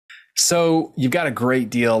So you've got a great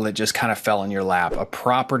deal that just kind of fell in your lap, a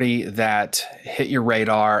property that hit your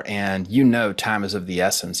radar and you know time is of the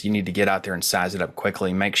essence. You need to get out there and size it up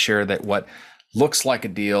quickly. Make sure that what looks like a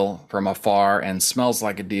deal from afar and smells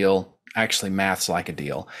like a deal actually maths like a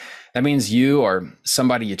deal. That means you or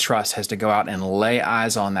somebody you trust has to go out and lay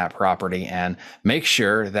eyes on that property and make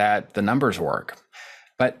sure that the numbers work.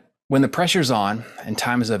 But when the pressure's on and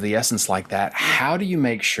time is of the essence like that, how do you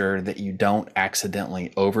make sure that you don't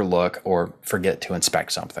accidentally overlook or forget to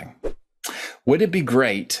inspect something? Would it be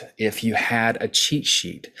great if you had a cheat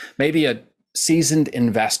sheet, maybe a seasoned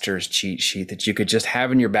investor's cheat sheet that you could just have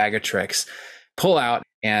in your bag of tricks, pull out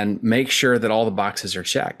and make sure that all the boxes are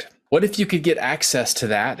checked? What if you could get access to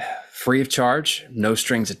that free of charge, no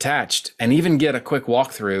strings attached, and even get a quick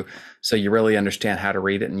walkthrough so you really understand how to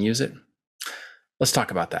read it and use it? Let's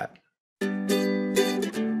talk about that.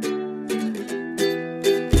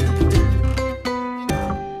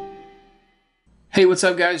 Hey, what's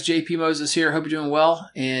up guys? JP Moses here. Hope you're doing well.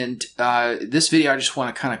 And this video, I just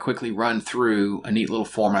want to kind of quickly run through a neat little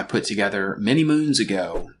form I put together many moons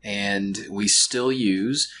ago. And we still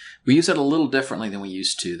use it a little differently than we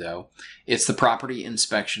used to though. It's the property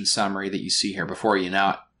inspection summary that you see here before you.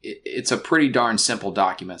 Now, it's a pretty darn simple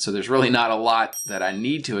document, so there's really not a lot that I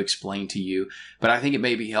need to explain to you, but I think it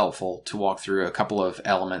may be helpful to walk through a couple of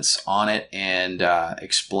elements on it and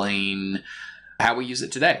explain how we use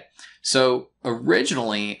it today. So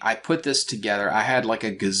originally, I put this together. I had like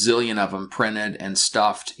a gazillion of them printed and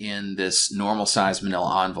stuffed in this normal size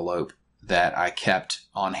manila envelope that I kept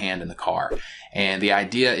on hand in the car. And the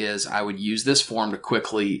idea is I would use this form to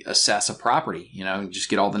quickly assess a property, just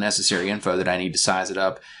get all the necessary info that I need to size it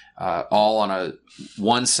up, all on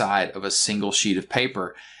one side of a single sheet of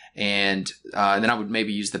paper. And then I would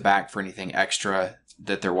maybe use the back for anything extra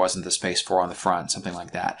that there wasn't the space for on the front, something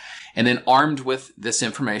like that. And then armed with this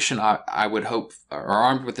information, I would hope, or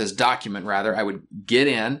armed with this document rather, I would get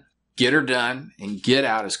in, get her done, and get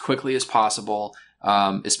out as quickly as possible.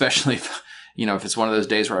 Especially if it's one of those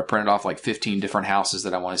days where I printed off like 15 different houses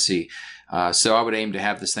that I want to see. So I would aim to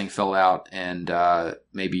have this thing filled out and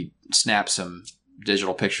maybe snap some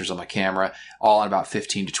digital pictures on my camera all in about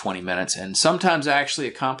 15 to 20 minutes. And sometimes I actually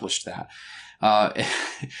accomplished that.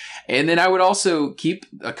 And then I would also keep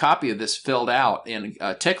a copy of this filled out in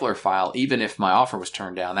a tickler file, even if my offer was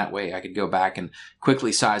turned down. That way I could go back and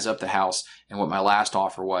quickly size up the house and what my last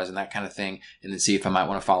offer was and that kind of thing, and then see if I might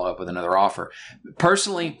want to follow up with another offer.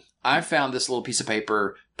 Personally, I found this little piece of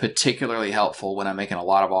paper particularly helpful when I'm making a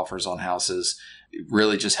lot of offers on houses. It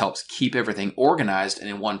really just helps keep everything organized and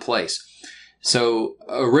in one place. So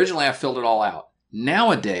originally I filled it all out.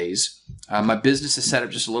 Nowadays, my business is set up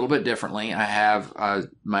just a little bit differently. I have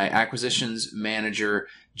my acquisitions manager,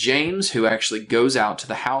 James, who actually goes out to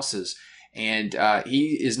the houses, and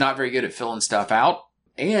he is not very good at filling stuff out.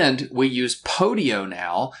 And we use Podio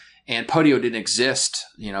now, and Podio didn't exist,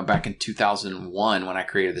 back in 2001 when I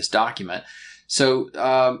created this document. So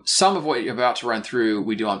some of what you're about to run through,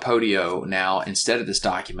 we do on Podio now instead of this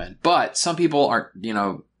document. But some people aren't,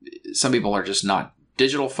 some people are just not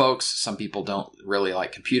digital folks. Some people don't really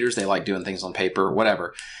like computers. They like doing things on paper,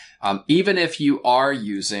 whatever. Even if you are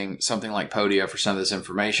using something like Podio for some of this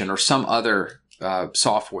information or some other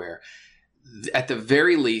software, at the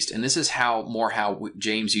very least, and this is how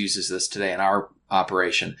James uses this today in our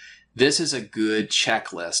operation, this is a good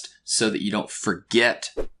checklist so that you don't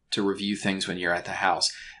forget to review things when you're at the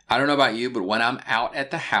house. I don't know about you, but when I'm out at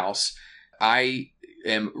the house, I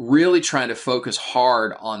am really trying to focus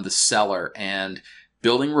hard on the seller and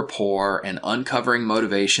building rapport and uncovering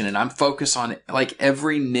motivation. And I'm focused on like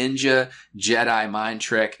every ninja Jedi mind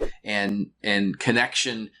trick and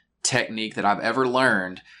connection technique that I've ever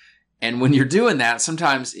learned. And when you're doing that,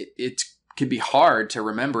 sometimes it can be hard to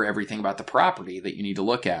remember everything about the property that you need to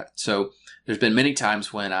look at. So there's been many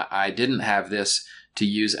times when I didn't have this to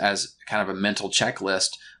use as kind of a mental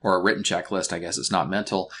checklist or a written checklist. I guess it's not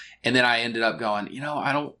mental. And then I ended up going,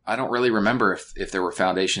 I don't really remember if there were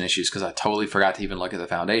foundation issues because I totally forgot to even look at the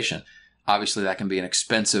foundation. Obviously, that can be an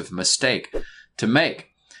expensive mistake to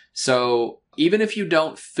make. So even if you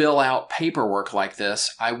don't fill out paperwork like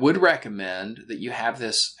this, I would recommend that you have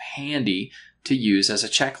this handy to use as a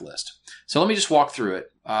checklist. So let me just walk through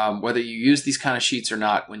it, whether you use these kind of sheets or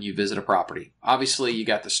not when you visit a property. Obviously, you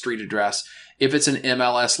got the street address. If it's an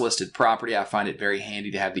MLS listed property, I find it very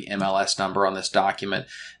handy to have the MLS number on this document,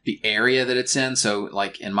 the area that it's in. So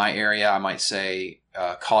like in my area, I might say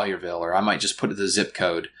Collierville, or I might just put the zip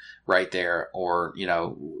code right there, or,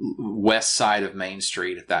 west side of Main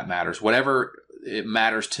Street, if that matters. Whatever it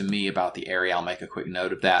matters to me about the area, I'll make a quick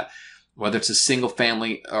note of that. whether it's a single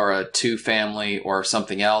family or a two family or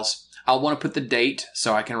something else. I'll want to put the date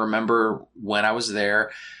so I can remember when I was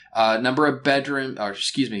there. Number of bedroom, or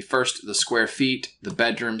excuse me, first the square feet, the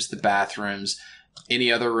bedrooms, the bathrooms,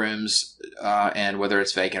 any other rooms, and whether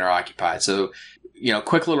it's vacant or occupied. So,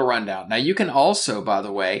 quick little rundown. Now you can also, by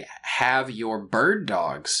the way, have your bird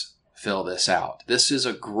dogs fill this out. This is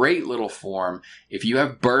a great little form. If you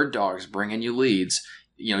have bird dogs bringing you leads,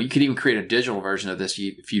 you could even create a digital version of this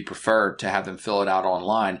if you prefer to have them fill it out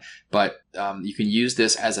online. But you can use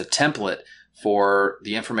this as a template for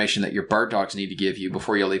the information that your bird dogs need to give you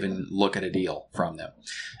before you'll even look at a deal from them.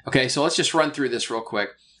 Okay, so let's just run through this real quick.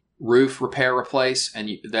 Roof, repair, replace.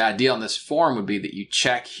 And the idea on this form would be that you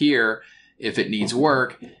check here if it needs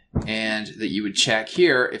work, and that you would check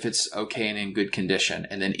here if it's okay and in good condition.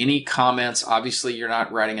 And then any comments, obviously you're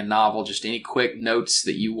not writing a novel, just any quick notes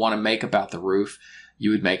that you want to make about the roof, you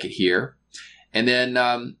would make it here. And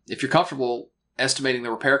then if you're comfortable estimating the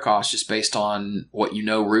repair cost just based on what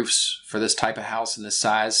roofs for this type of house and this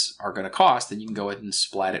size are going to cost, then you can go ahead and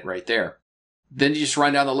splat it right there. Then you just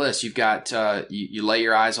run down the list. You've got, you lay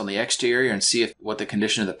your eyes on the exterior and see what the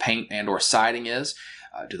condition of the paint and or siding is.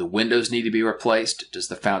 Do the windows need to be replaced? Does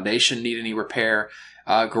the foundation need any repair?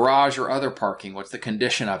 Garage or other parking, what's the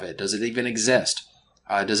condition of it? Does it even exist?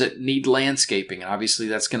 Does it need landscaping? And obviously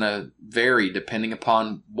that's going to vary depending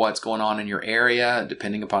upon what's going on in your area,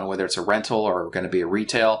 depending upon whether it's a rental or going to be a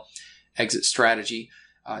retail exit strategy.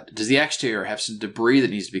 Does the exterior have some debris that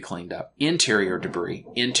needs to be cleaned up? Interior debris,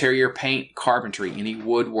 interior paint, carpentry, any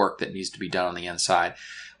woodwork that needs to be done on the inside.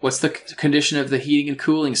 What's the condition of the heating and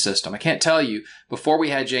cooling system? I can't tell you, before we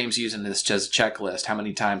had James using this as a checklist, how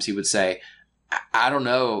many times he would say, I don't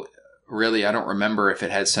know, really, I don't remember if it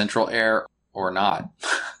had central air or not,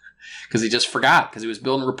 because he just forgot, because he was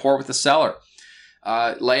building rapport with the seller.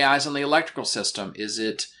 Lay eyes on the electrical system. Is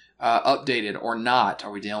it updated or not?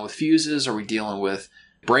 Are we dealing with fuses? Are we dealing with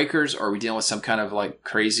breakers? Or are we dealing with some kind of like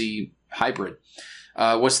crazy hybrid?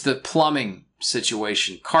 What's the plumbing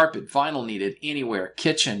situation? Carpet, vinyl needed anywhere?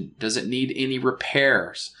 Kitchen, does it need any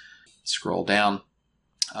repairs? Scroll down.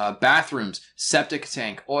 Bathrooms, septic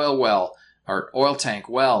tank, oil well, or oil tank,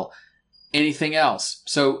 well, anything else?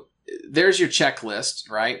 So there's your checklist,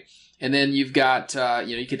 right? And then you've got,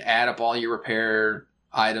 you could add up all your repair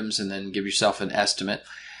items and then give yourself an estimate.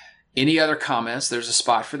 Any other comments? There's a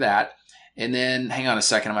spot for that. And then, hang on a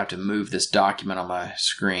second, I'm going to have to move this document on my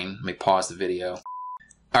screen. Let me pause the video.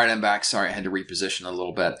 All right, I'm back. Sorry, I had to reposition a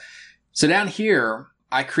little bit. So down here,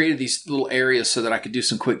 I created these little areas so that I could do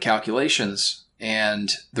some quick calculations. And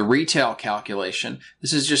the retail calculation,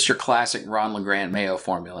 this is just your classic Ron LeGrand Mayo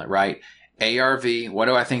formula, right? ARV, what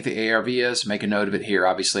do I think the ARV is? Make a note of it here.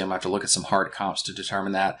 Obviously, I'm going to have to look at some hard comps to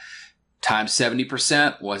determine that. Times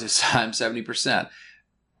 70%, what is times 70%?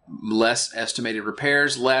 Less estimated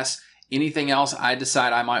repairs, less anything else I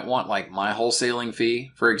decide I might want, like my wholesaling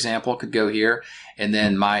fee, for example, could go here. And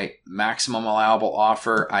then my maximum allowable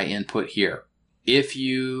offer, I input here. If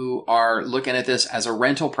you are looking at this as a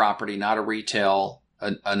rental property, not a retail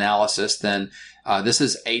analysis, then this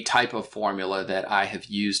is a type of formula that I have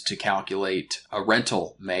used to calculate a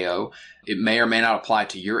rental Mayo. It may or may not apply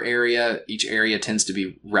to your area. Each area tends to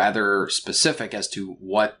be rather specific as to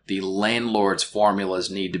what the landlord's formulas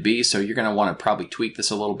need to be. So you're going to want to probably tweak this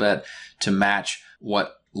a little bit to match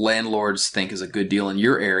what landlords think is a good deal in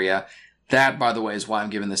your area. That, by the way, is why I'm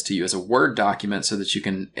giving this to you as a Word document so that you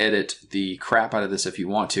can edit the crap out of this if you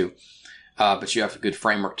want to. But you have a good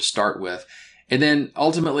framework to start with. And then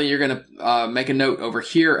ultimately, you're going to make a note over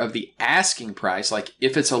here of the asking price. Like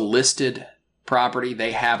if it's a listed property,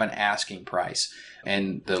 they have an asking price.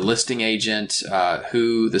 And the listing agent,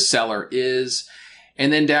 who the seller is.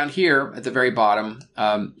 And then down here at the very bottom,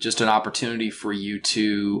 just an opportunity for you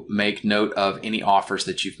to make note of any offers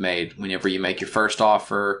that you've made. Whenever you make your first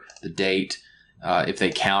offer, the date, if they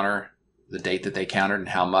counter, the date that they countered and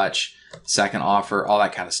how much, second offer, all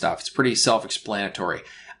that kind of stuff. It's pretty self-explanatory.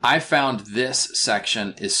 I found this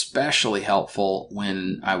section especially helpful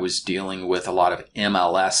when I was dealing with a lot of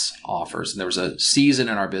MLS offers. And there was a season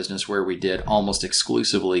in our business where we did almost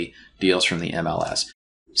exclusively deals from the MLS.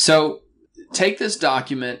 So take this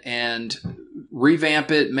document and revamp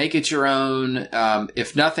it, make it your own.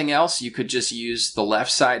 If nothing else, you could just use the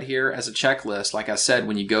left side here as a checklist, like I said,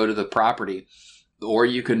 when you go to the property. Or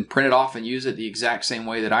you can print it off and use it the exact same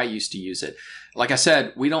way that I used to use it. Like I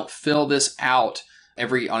said, we don't fill this out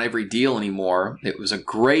on every deal anymore. It was a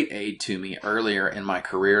great aid to me earlier in my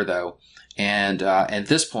career, though. And at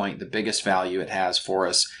this point, the biggest value it has for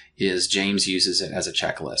us is James uses it as a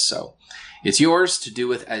checklist. So it's yours to do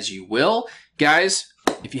with as you will. Guys,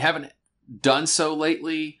 if you haven't done so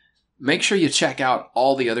lately, make sure you check out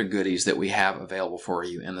all the other goodies that we have available for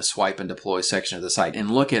you in the Swipe and Deploy section of the site and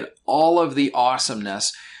look at all of the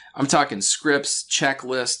awesomeness. I'm talking scripts,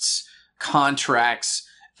 checklists, contracts,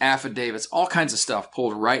 affidavits, all kinds of stuff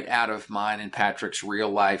pulled right out of mine and Patrick's real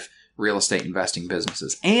life real estate investing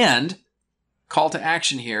businesses. And call to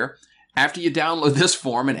action here, after you download this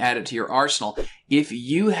form and add it to your arsenal, if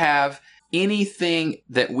you have anything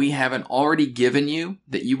that we haven't already given you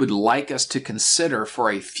that you would like us to consider for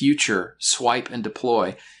a future Swipe and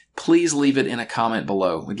Deploy, please leave it in a comment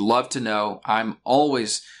below. We'd love to know. I'm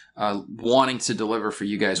always wanting to deliver for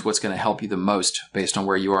you guys what's going to help you the most based on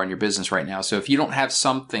where you are in your business right now. So if you don't have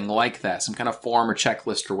something like that, some kind of form or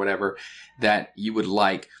checklist or whatever that you would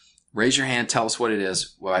like, raise your hand, tell us what it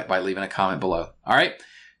is by leaving a comment below. All right.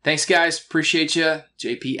 Thanks, guys. Appreciate you.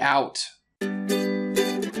 JP out.